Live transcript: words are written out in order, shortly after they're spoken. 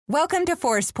Welcome to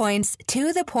ForcePoint's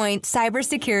To The Point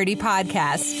Cybersecurity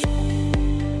Podcast.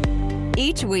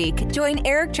 Each week, join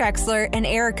Eric Trexler and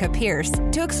Erica Pierce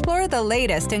to explore the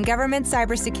latest in government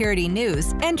cybersecurity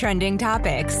news and trending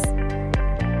topics.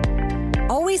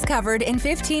 Always covered in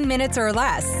 15 minutes or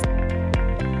less.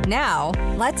 Now,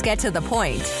 let's get to the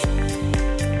point.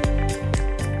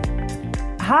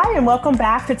 Hi, and welcome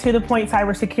back to The Point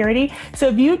Cybersecurity. So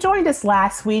if you joined us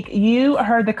last week, you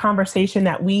heard the conversation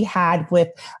that we had with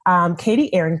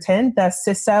Katie Arrington, the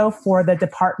CISO for the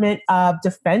Department of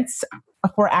Defense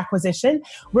for acquisition.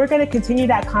 We're going to continue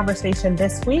that conversation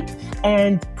this week,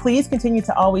 and please continue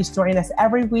to always join us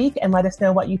every week and let us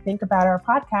know what you think about our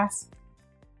podcast.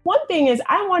 One thing is,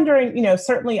 I'm wondering,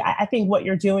 certainly I think what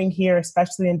you're doing here,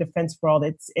 especially in defense world,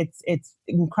 it's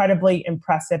incredibly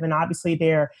impressive. And obviously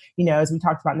there, as we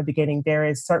talked about in the beginning, there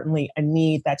is certainly a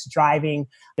need that's driving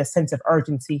the sense of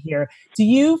urgency here. Do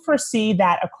you foresee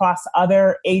that across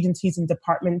other agencies and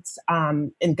departments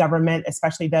in government,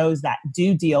 especially those that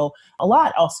do deal a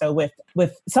lot also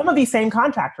with some of these same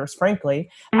contractors, frankly,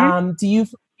 do you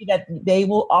that they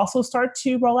will also start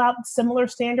to roll out similar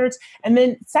standards? And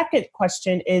then second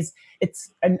question is,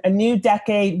 it's a new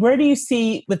decade. Where do you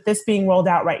see, with this being rolled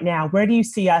out right now, where do you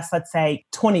see us, let's say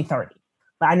 2030?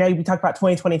 I know we talked about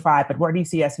 2025, but where do you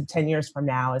see us in 10 years from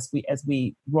now as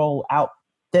we roll out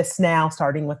this now,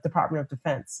 starting with Department of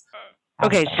Defense?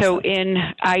 Okay, so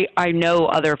I know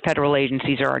other federal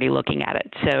agencies are already looking at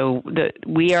it. So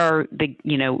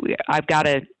I've got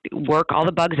to work all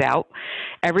the bugs out.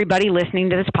 Everybody listening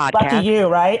to this podcast. Lucky you,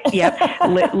 right? Yep.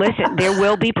 Listen, there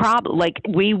will be problems.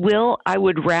 I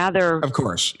would rather. Of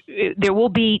course. There will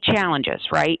be challenges,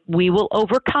 right? We will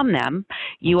overcome them.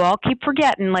 You all keep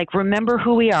forgetting, remember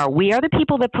who we are. We are the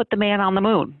people that put the man on the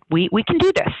moon. We can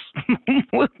do this.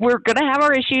 We're going to have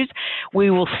our issues. We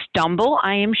will stumble,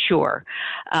 I am sure.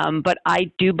 But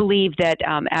I do believe that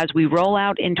as we roll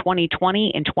out in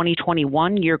 2020 and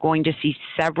 2021, you're going to see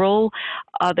several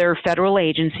other federal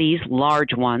agencies,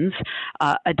 large ones,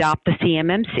 adopt the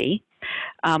CMMC.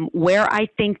 Where I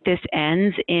think this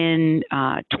ends in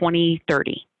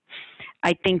 2030,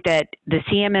 I think that the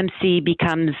CMMC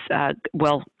becomes,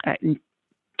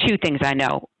 two things I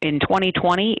know. In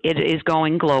 2020, it is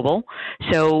going global.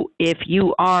 So if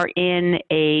you are in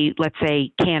let's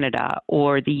say Canada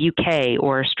or the UK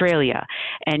or Australia,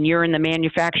 and you're in the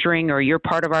manufacturing or you're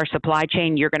part of our supply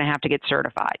chain, you're going to have to get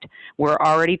certified. We're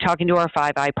already talking to our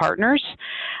Five Eye partners.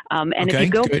 If you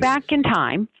go back in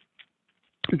time,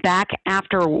 back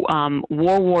after World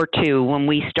War II, when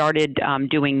we started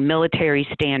doing military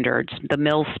standards, the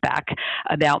MIL-SPEC,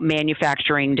 about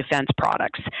manufacturing defense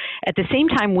products. At the same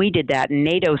time we did that, and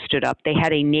NATO stood up, they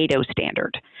had a NATO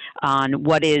standard on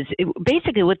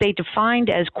basically what they defined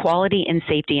as quality and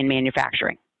safety in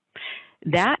manufacturing.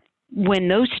 When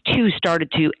those two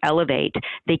started to elevate,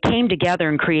 they came together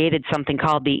and created something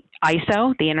called the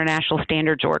ISO, the International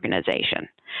Standards Organization.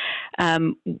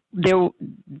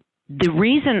 The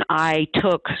reason I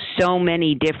took so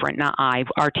many different,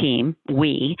 our team,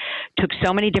 we took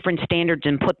so many different standards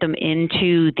and put them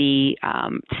into the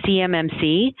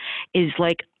CMMC is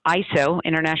like ISO,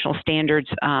 International Standards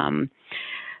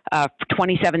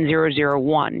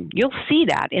 27001. You'll see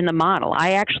that in the model.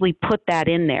 I actually put that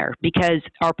in there because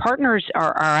our partners,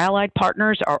 our allied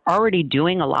partners, are already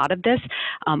doing a lot of this.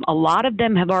 A lot of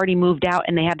them have already moved out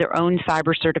and they have their own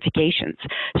cyber certifications.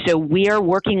 So we are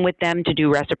working with them to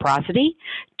do reciprocity,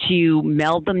 to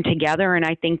meld them together. And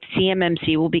I think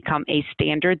CMMC will become a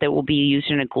standard that will be used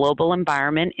in a global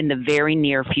environment in the very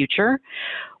near future.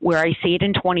 Where I see it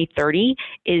in 2030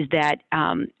 is that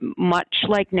much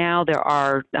like now there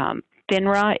are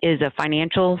FINRA is a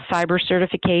financial cyber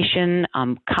certification.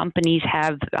 Companies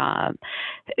have,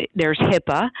 there's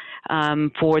HIPAA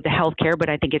for the healthcare, but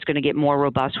I think it's going to get more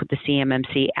robust with the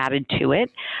CMMC added to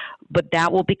it. But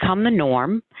that will become the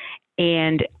norm.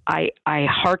 And I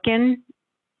hearken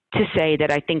to say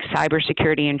that I think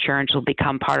cybersecurity insurance will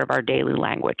become part of our daily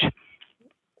language.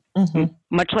 Mm-hmm.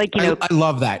 Much like, I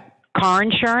love that. Car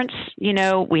insurance,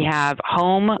 we have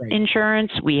home insurance,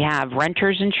 we have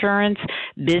renter's insurance,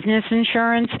 business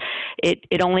insurance.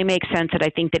 It only makes sense that I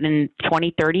think that in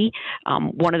 2030,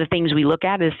 one of the things we look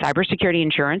at is cybersecurity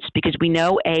insurance, because we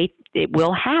know, it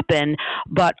will happen,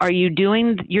 but are you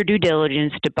doing your due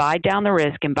diligence to buy down the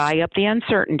risk and buy up the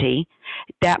uncertainty?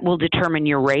 That will determine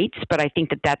your rates, but I think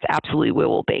that that's absolutely where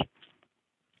we'll be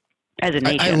as a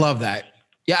nation. I love that.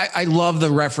 Yeah, I love the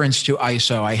reference to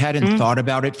ISO. I hadn't thought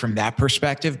about it from that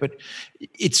perspective, but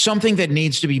it's something that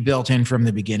needs to be built in from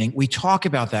the beginning. We talk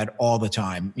about that all the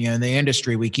time. In the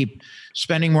industry, we keep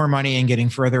spending more money and getting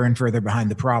further and further behind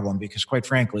the problem because, quite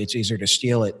frankly, it's easier to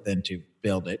steal it than to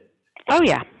build it. Oh,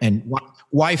 yeah. And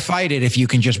why fight it if you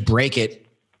can just break it,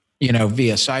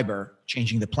 via cyber,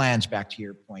 changing the plans, back to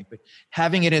your point. But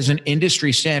having it as an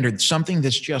industry standard, something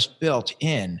that's just built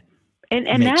in, and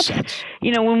makes that's, sense.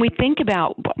 When we think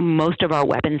about most of our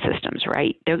weapon systems,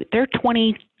 right, they're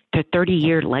 20 to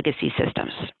 30-year legacy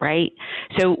systems, right?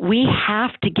 So we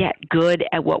have to get good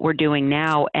at what we're doing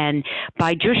now. And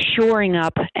by just shoring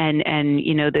up and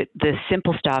the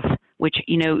simple stuff, which,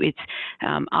 it's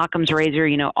Occam's razor,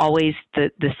 always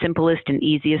the simplest and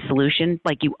easiest solution,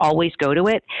 like you always go to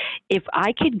it. If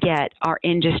I could get our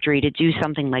industry to do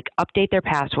something like update their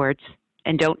passwords,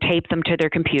 and don't tape them to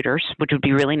their computers, which would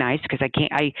be really nice, because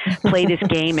I play this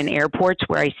game in airports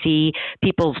where I see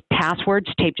people's passwords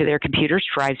taped to their computers.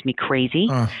 Drives me crazy.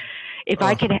 If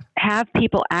I could have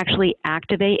people actually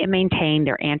activate and maintain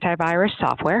their antivirus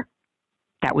software,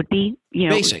 that would be,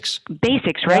 basics,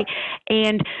 right? Yep.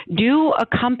 And do a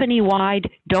company-wide,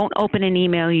 don't open an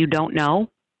email you don't know,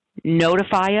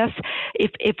 notify us.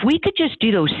 If we could just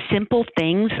do those simple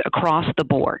things across the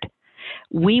board,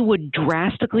 we would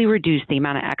drastically reduce the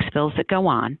amount of exfils that go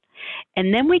on.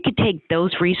 And then we could take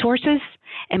those resources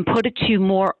and put it to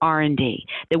more R&D,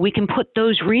 that we can put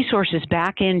those resources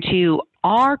back into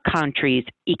our country's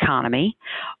economy,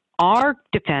 our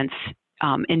defense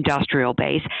industrial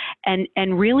base,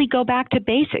 and really go back to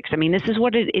basics. I mean, this is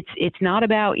what it's not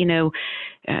about,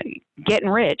 getting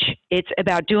rich. It's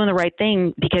about doing the right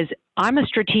thing, because I'm a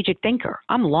strategic thinker.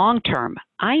 I'm long-term.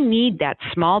 I need that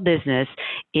small business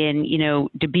in,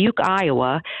 Dubuque,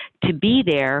 Iowa to be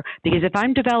there, because if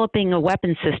I'm developing a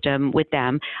weapon system with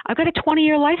them, I've got a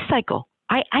 20-year life cycle.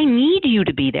 I need you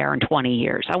to be there in 20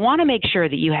 years. I want to make sure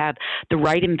that you have the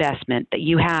right investment, that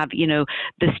you have,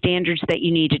 the standards that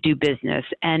you need to do business.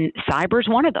 And cyber is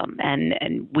one of them.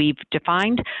 And we've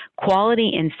defined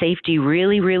quality and safety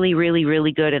really, really, really,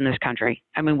 really good in this country.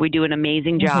 I mean, we do an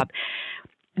amazing job.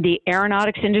 The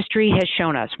aeronautics industry has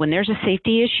shown us when there's a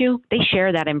safety issue, they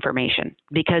share that information,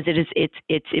 because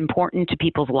it's important to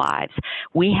people's lives.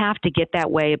 We have to get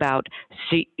that way about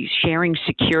sharing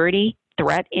security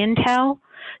threat intel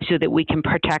so that we can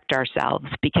protect ourselves,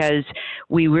 because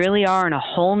we really are in a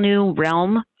whole new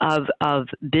realm of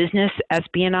business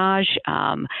espionage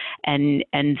and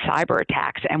cyber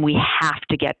attacks, and we have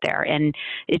to get there. And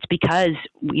it's because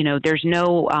there's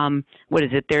no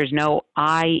there's no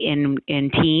I in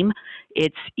team.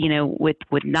 It's with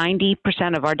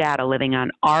 90% of our data living on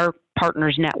our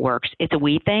partners' networks, it's a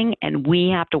we thing, and we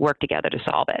have to work together to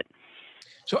solve it.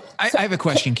 So I have a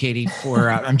question, Katie, for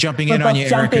I'm jumping in on you,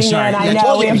 Erica. Sorry. I know.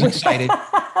 Totally was excited.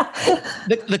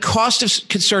 The cost of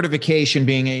certification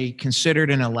being considered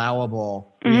an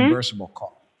allowable reimbursable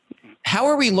cost. How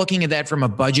are we looking at that from a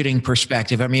budgeting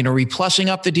perspective? I mean, are we plussing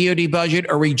up the DoD budget?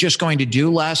 Are we just going to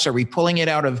do less? Are we pulling it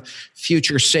out of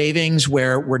future savings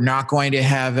where we're not going to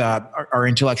have our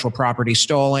intellectual property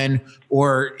stolen?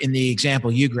 Or in the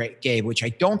example you gave, which I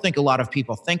don't think a lot of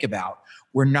people think about,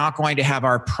 we're not going to have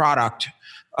our product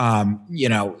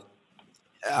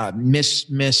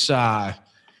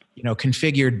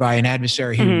configured by an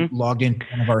adversary who logged into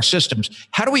one of our systems.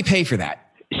 How do we pay for that?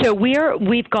 So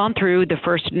we've gone through the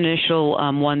first initial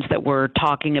ones that we're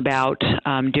talking about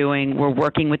doing. We're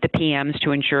working with the PMs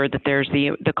to ensure that there's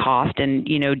the cost, and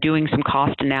doing some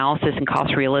cost analysis and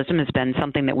cost realism has been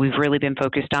something that we've really been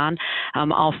focused on.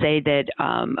 I'll say that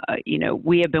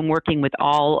we have been working with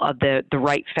all of the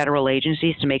right federal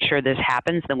agencies to make sure this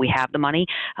happens. Then we have the money.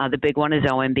 The big one is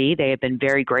OMB. They have been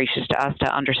very gracious to us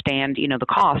to understand the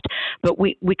cost, but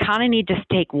we kind of need to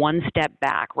take one step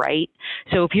back, right?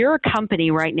 So if you're a company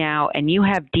right now and you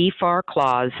have DFAR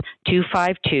clause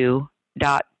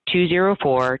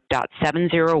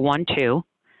 252.204.7012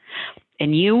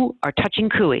 and you are touching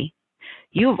CUI,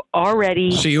 you've already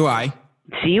CUI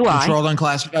controlled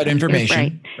unclassified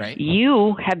information, right?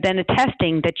 You have been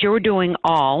attesting that you're doing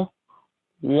all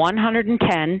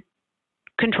 110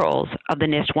 controls of the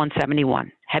NIST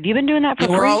 171. Have you been doing that for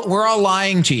free? We're all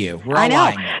lying to you. We're all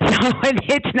lying. So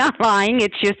it's not lying.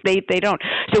 It's just they don't.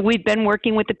 So we've been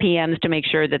working with the PMs to make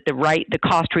sure that the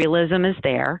cost realism is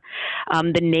there.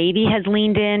 The Navy has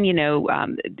leaned in.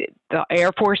 The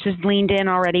Air Force has leaned in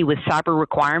already with cyber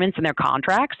requirements in their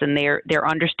contracts, and they're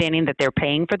understanding that they're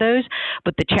paying for those.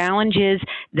 But the challenge is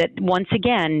that once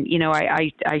again,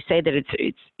 I say that it's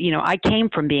I came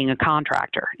from being a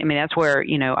contractor. I mean, that's where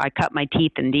I cut my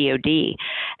teeth in DoD,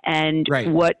 and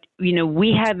what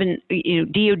we haven't,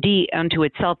 DoD unto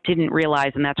itself didn't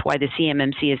realize, and that's why the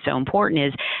CMMC is so important,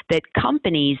 is that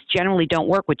companies generally don't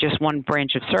work with just one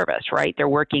branch of service, right? They're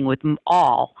working with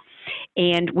all.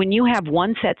 And when you have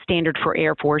one set standard for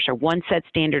Air Force or one set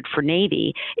standard for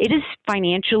Navy, it is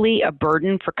financially a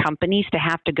burden for companies to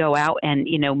have to go out and,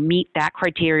 meet that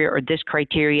criteria or this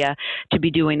criteria to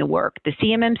be doing the work. The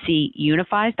CMMC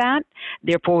unifies that.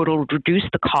 Therefore, it'll reduce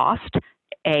the cost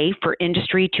for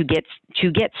industry to get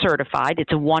certified.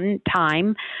 It's a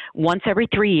one-time, once every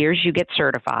 3 years you get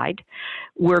certified.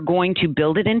 We're going to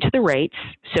build it into the rates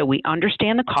so we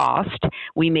understand the cost.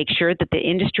 We make sure that the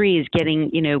industry is getting,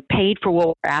 paid for what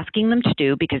we're asking them to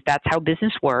do, because that's how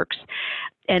business works.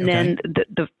 And then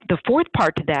the fourth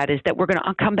part to that is that we're going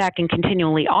to come back and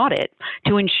continually audit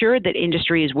to ensure that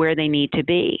industry is where they need to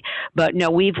be. But no,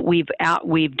 we've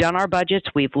done our budgets.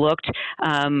 We've looked.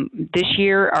 This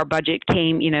year, our budget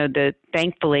came.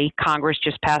 Thankfully, Congress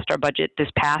just passed our budget this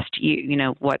past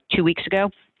 2 weeks ago.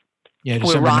 Yeah,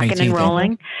 we're rocking and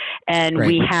rolling, and Right.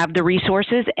 we have the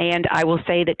resources. And I will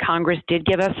say that Congress did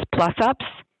give us plus-ups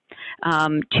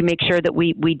to make sure that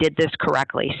we did this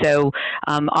correctly. So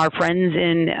our friends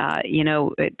in,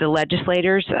 the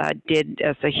legislators did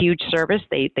us a huge service.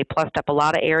 They plussed up a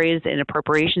lot of areas in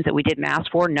appropriations that we didn't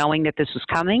ask for, knowing that this was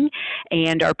coming.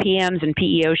 And our PMs and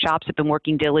PEO shops have been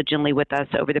working diligently with us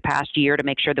over the past year to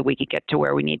make sure that we could get to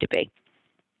where we need to be.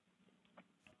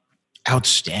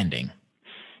 Outstanding.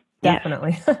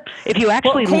 Definitely. If you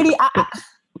actually Katie,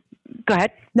 go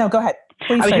ahead. No, go ahead.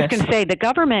 Please I was finish. just going to say the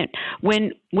government,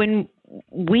 when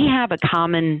we have a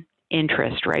common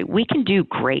interest, right, we can do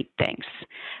great things.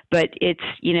 But it's,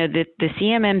 the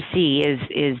CMMC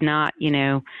is not,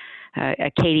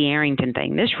 a Katie Arrington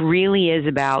thing. This really is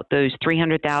about those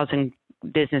 300,000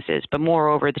 businesses, but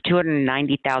moreover, the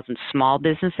 290,000 small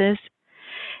businesses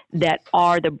that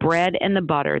are the bread and the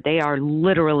butter. They are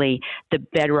literally the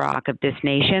bedrock of this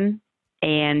nation.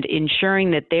 And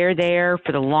ensuring that they're there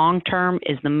for the long term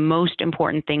is the most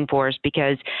important thing for us,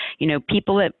 because,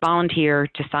 people that volunteer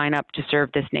to sign up to serve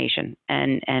this nation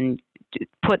and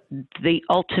put the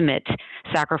ultimate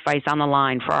sacrifice on the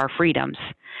line for our freedoms,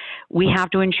 we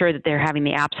have to ensure that they're having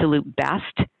the absolute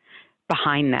best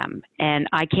behind them. And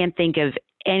I can't think of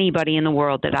anybody in the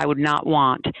world that I would not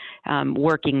want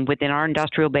working within our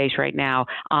industrial base right now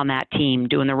on that team,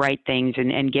 doing the right things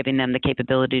and giving them the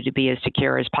capability to be as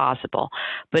secure as possible.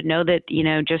 But know that,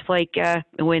 just like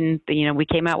when, we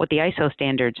came out with the ISO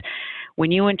standards, when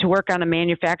you went to work on a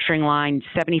manufacturing line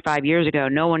 75 years ago,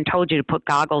 no one told you to put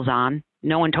goggles on.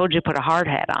 No one told you to put a hard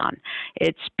hat on.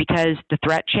 It's because the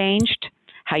threat changed,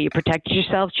 how you protected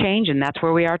yourself changed, and that's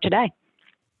where we are today.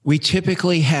 We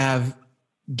typically have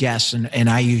guests, and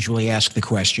I usually ask the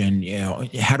question,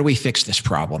 how do we fix this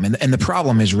problem? And the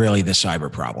problem is really the cyber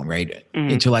problem, right? Mm-hmm.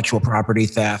 Intellectual property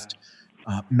theft,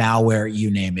 malware, you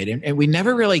name it. And we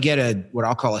never really get what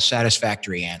I'll call a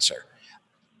satisfactory answer.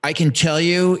 I can tell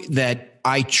you that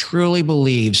I truly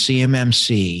believe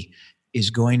CMMC is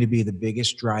going to be the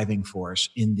biggest driving force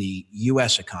in the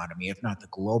U.S. economy, if not the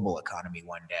global economy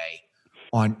one day,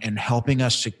 and helping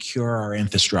us secure our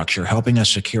infrastructure, helping us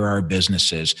secure our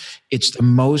businesses. It's the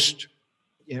most,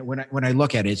 when I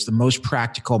look at it, it's the most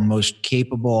practical, most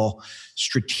capable,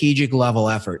 strategic level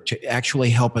effort to actually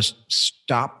help us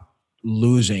stop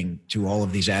losing to all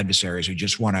of these adversaries who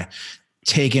just want to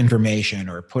take information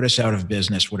or put us out of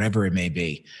business, whatever it may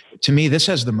be. To me, this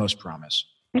has the most promise.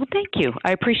 Well, thank you.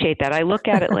 I appreciate that. I look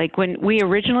at it like when we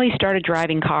originally started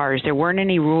driving cars, there weren't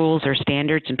any rules or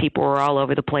standards and people were all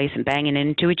over the place and banging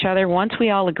into each other. Once we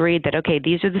all agreed that, okay,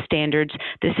 these are the standards,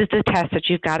 this is the test that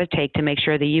you've got to take to make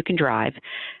sure that you can drive,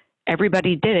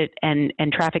 everybody did it. And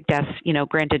traffic deaths,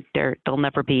 granted, they'll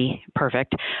never be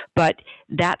perfect, but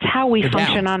that's how we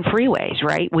function on freeways,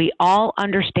 right? We all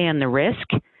understand the risk.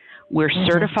 We're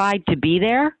certified to be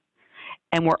there.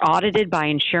 And we're audited by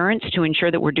insurance to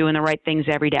ensure that we're doing the right things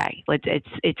every day.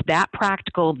 It's that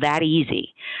practical, that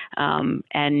easy.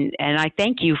 And I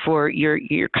thank you for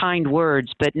your kind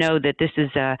words, but know that this is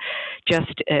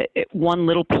just one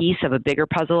little piece of a bigger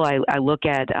puzzle. I look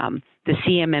at the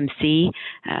CMMC.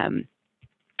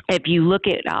 If you look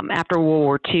at after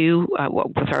World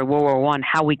War I,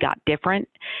 how we got different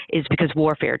is because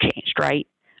warfare changed, right?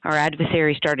 Our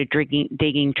adversary started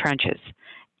digging trenches,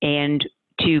 and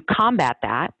to combat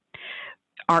that,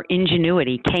 our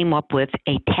ingenuity came up with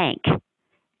a tank.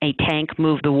 A tank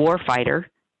moved the warfighter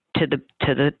to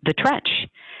the trench.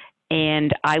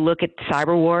 And I look at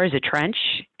cyber war as a trench,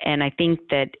 and I think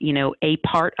that, a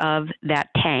part of that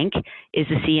tank is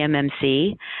the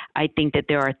CMMC. I think that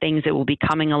there are things that will be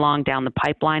coming along down the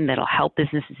pipeline that'll help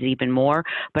businesses even more,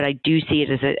 but I do see it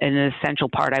as an essential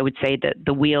part. I would say that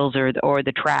the wheels or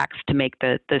the tracks to make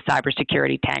the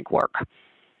cybersecurity tank work.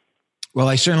 Well,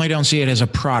 I certainly don't see it as a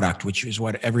product, which is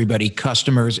what everybody,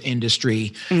 customers,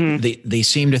 industry, they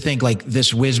seem to think like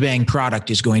this whiz-bang product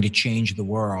is going to change the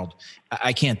world.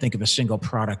 I can't think of a single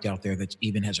product out there that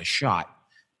even has a shot.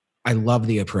 I love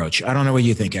the approach. I don't know what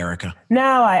you think, Erica.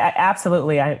 No, I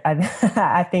absolutely.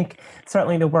 I think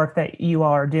certainly the work that you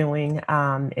all are doing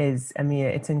is,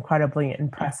 it's incredibly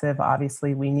impressive.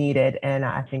 Obviously, we need it. And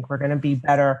I think we're going to be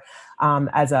better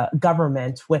as a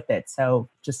government with it. So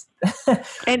just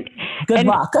good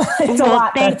luck. It's a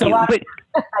lot. Thank you. But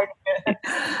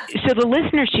so the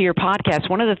listeners to your podcast,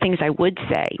 one of the things I would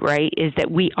say, right, is that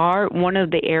we are one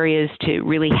of the areas to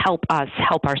really help us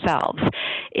help ourselves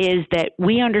is that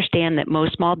we understand that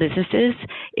most small businesses,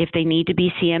 if they need to be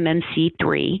CMMC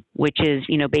 3, which is,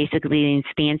 basically the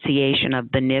instantiation of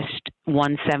the NIST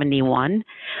 171,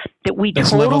 that we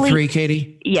That's totally, level 3,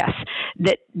 Katie? Yes,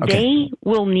 that they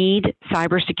will need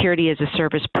cybersecurity as a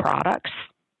service products.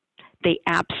 They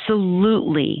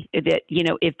absolutely,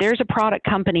 if there's a product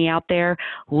company out there,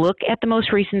 look at the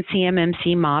most recent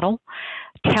CMMC model.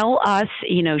 Tell us,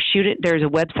 shoot it. There's a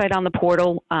website on the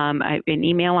portal, an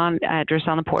email address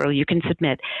on the portal you can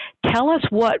submit. Tell us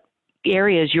what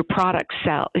areas your product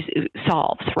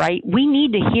solves, right? We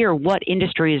need to hear what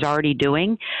industry is already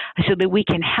doing so that we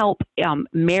can help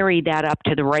marry that up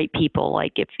to the right people.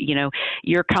 Like if,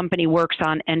 your company works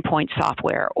on endpoint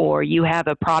software or you have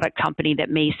a product company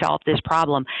that may solve this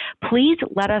problem, please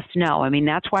let us know.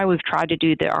 That's why we've tried to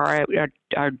do our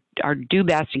do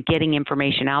best in getting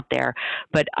information out there,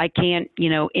 but I can't,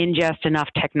 ingest enough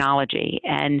technology.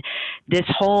 And this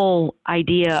whole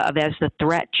idea of as the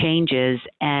threat changes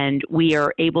and we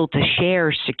are able to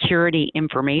share security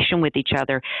information with each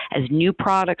other as new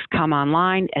products come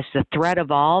online, as the threat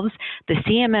evolves, the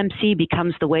CMMC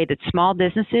becomes the way that small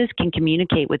businesses can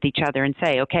communicate with each other and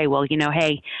say, okay, well,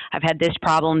 hey, I've had this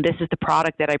problem. This is the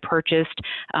product that I purchased,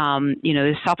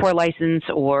 this software license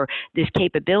or this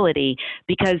capability,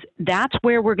 because that's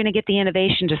where we're going to get the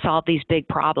innovation to solve these big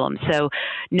problems. So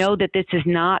know that this is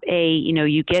not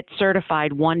you get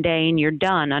certified one day and you're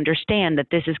done. Understand that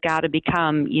this has got to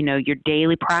become, your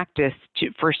daily practice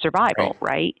for survival,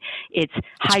 right? It's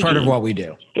hygiene. Part of what we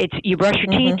do. It's you brush your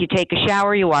teeth, you take a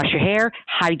shower, you wash your hair,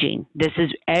 hygiene. This is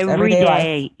every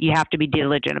day you have to be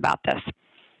diligent about this.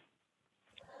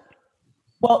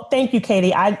 Well, thank you,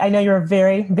 Katie. I know you're a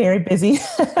very, very busy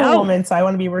woman, so I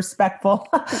want to be respectful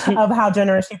of how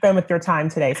generous you've been with your time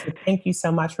today. So thank you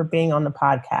so much for being on the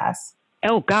podcast.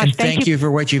 Oh, gosh. And thank you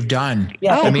for what you've done.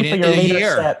 Yeah, thank you for your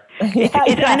leadership.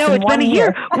 I know it's been a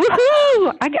year.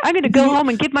 Woohoo! I'm going to go home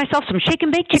and give myself some shake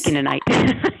and bake chicken tonight.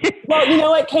 Well, you know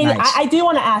what, Katie, Nice. I do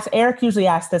want to ask, Eric usually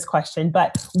asks this question,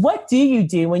 but what do you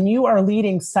do when you are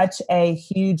leading such a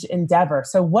huge endeavor?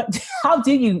 So how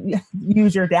do you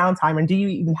use your downtime, and do you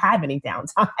even have any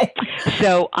downtime?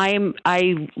 So I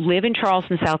live in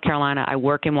Charleston, South Carolina. I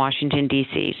work in Washington,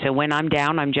 D.C. So when I'm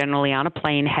down, I'm generally on a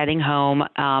plane heading home.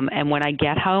 And when I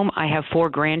get home, I have 4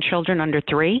 grandchildren under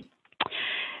 3.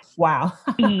 Wow.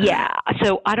 Yeah.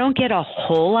 So I don't get a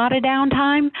whole lot of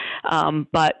downtime.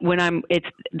 But when it's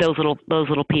those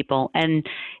little people, and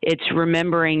it's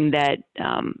remembering that,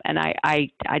 and I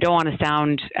don't want to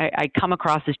sound, I come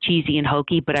across as cheesy and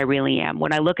hokey, but I really am.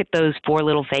 When I look at those 4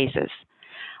 little faces,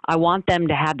 I want them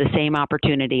to have the same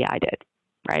opportunity I did.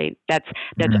 Right. That's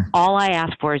all I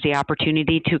ask for is the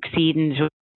opportunity to exceed.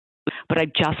 But I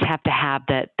just have to have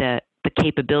the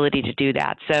capability to do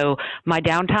that. So my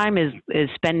downtime is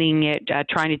spending it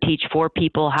trying to teach 4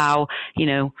 people how,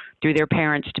 through their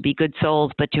parents to be good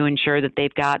souls, but to ensure that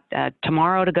they've got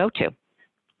tomorrow to go to.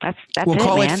 That's we'll it,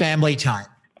 call man. it family time.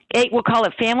 We'll call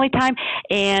it family time.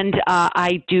 And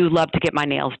I do love to get my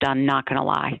nails done, not going to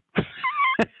lie.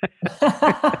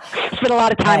 Spend a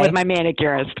lot of time with my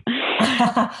manicurist.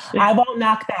 I won't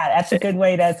knock that. That's a good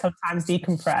way to sometimes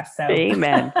decompress. So.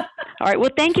 Amen. All right. Well,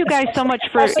 thank you guys so much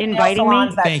for inviting me.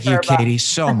 Thank you, Katie,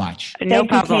 so much. No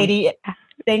problem. Thank you, Katie.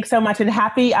 Thanks so much, and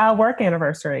happy work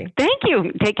anniversary. Thank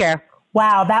you. Take care.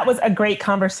 Wow, that was a great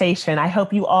conversation. I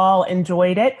hope you all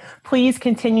enjoyed it. Please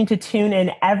continue to tune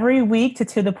in every week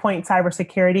to The Point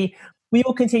Cybersecurity. We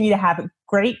will continue to have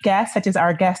great guests, such as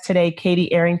our guest today,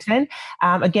 Katie Arrington.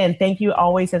 Again, thank you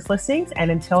always as listening. And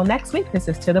until next week, this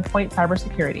is To The Point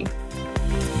Cybersecurity.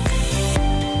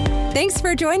 Thanks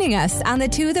for joining us on the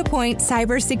To The Point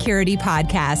Cybersecurity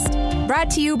Podcast, brought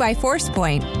to you by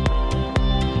ForcePoint.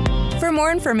 For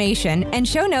more information and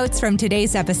show notes from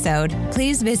today's episode,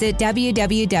 please visit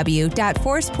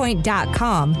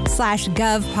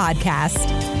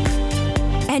www.forcepoint.com/govpodcast.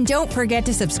 And don't forget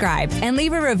to subscribe and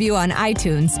leave a review on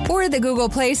iTunes or the Google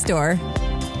Play Store.